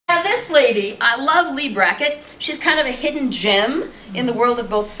lady, I love Leigh Brackett. She's kind of a hidden gem in the world of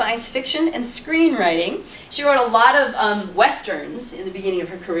both science fiction and screenwriting. She wrote a lot of westerns in the beginning of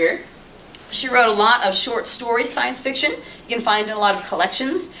her career. She wrote a lot of short story science fiction. You can find in a lot of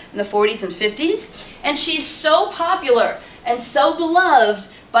collections in the 40s and 50s. And she's so popular and so beloved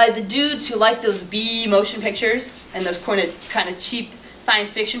by the dudes who like those B motion pictures and those kind of cheap science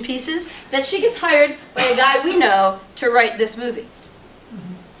fiction pieces that she gets hired by a guy we know to write this movie,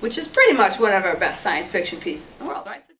 which is pretty much one of our best science fiction pieces in the world, right?